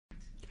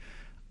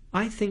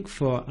I think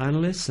for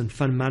analysts and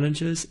fund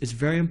managers, it's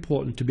very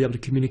important to be able to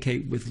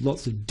communicate with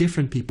lots of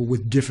different people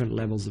with different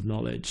levels of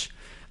knowledge.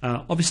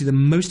 Obviously, the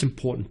most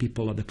important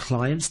people are the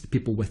clients, the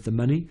people with the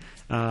money,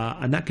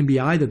 and that can be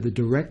either the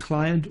direct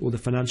client or the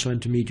financial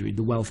intermediary,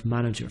 the wealth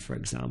manager, for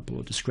example,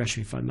 or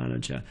discretionary fund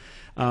manager,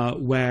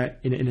 where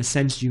in a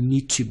sense you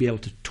need to be able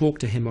to talk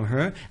to him or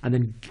her and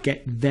then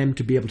get them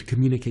to be able to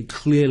communicate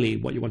clearly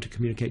what you want to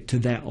communicate to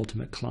their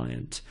ultimate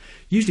client.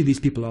 Usually these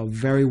people are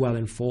very well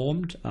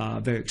informed,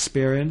 very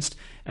experienced,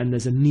 and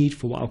there's a need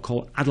for what I'll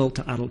call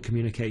adult-to-adult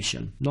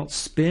communication. Not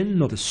spin,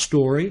 not a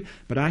story,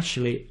 but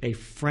actually a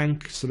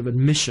frank sort of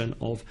admission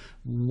of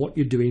what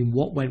you're doing,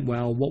 what went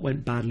well, what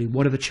went badly,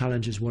 what are the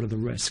challenges, what are the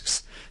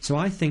risks. So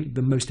I think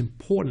the most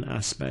important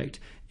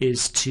aspect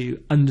is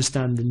to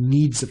understand the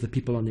needs of the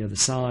people on the other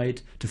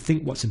side, to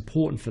think what's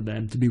important for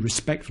them, to be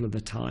respectful of their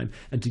time,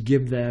 and to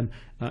give them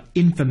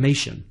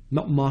information,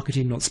 not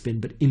marketing, not spin,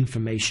 but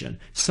information.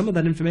 Some of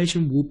that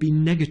information will be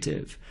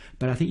negative,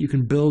 but I think you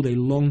can build a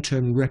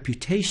long-term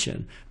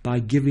reputation by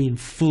giving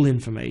full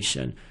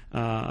information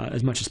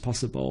as much as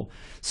possible,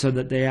 so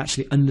that they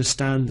actually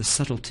understand the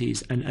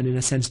subtleties and in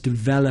a sense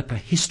develop a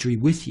history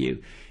with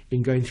you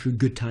in going through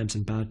good times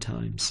and bad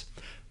times.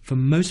 For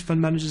most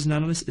fund managers and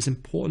analysts, it's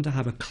important to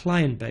have a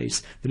client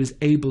base that is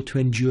able to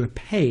endure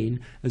pain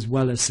as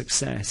well as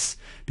success.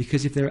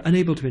 Because if they're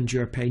unable to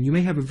endure pain, you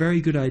may have a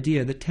very good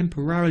idea that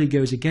temporarily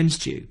goes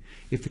against you.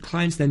 If the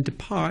clients then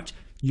depart,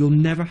 you'll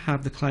never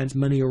have the client's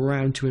money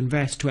around to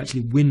invest to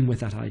actually win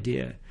with that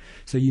idea.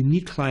 So you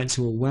need clients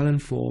who are well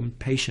informed,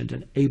 patient,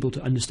 and able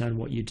to understand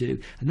what you do.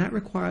 And that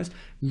requires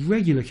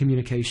regular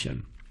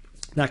communication.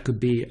 That could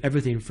be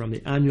everything from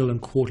the annual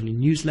and quarterly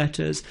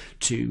newsletters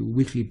to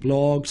weekly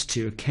blogs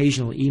to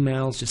occasional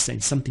emails just saying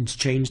something's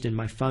changed in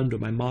my fund or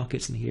my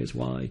markets and here's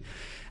why.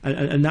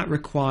 And that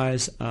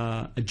requires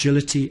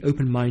agility,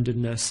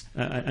 open-mindedness,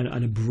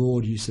 and a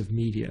broad use of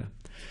media.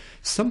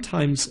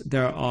 Sometimes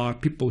there are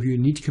people who you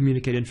need to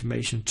communicate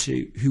information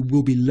to who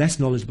will be less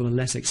knowledgeable and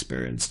less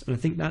experienced. And I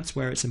think that's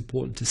where it's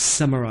important to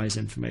summarize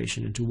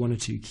information into one or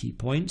two key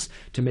points,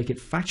 to make it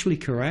factually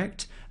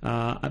correct,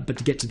 but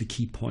to get to the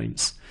key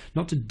points.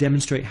 Not to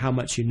demonstrate how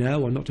much you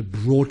know or not to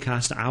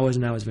broadcast hours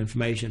and hours of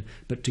information,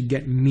 but to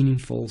get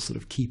meaningful sort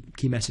of key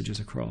messages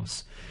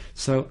across.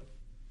 So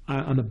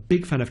I'm a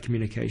big fan of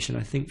communication.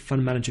 I think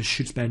fund managers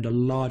should spend a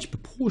large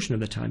proportion of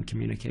their time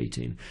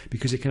communicating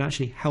because it can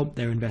actually help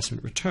their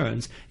investment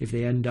returns if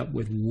they end up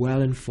with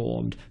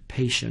well-informed,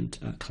 patient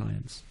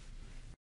clients.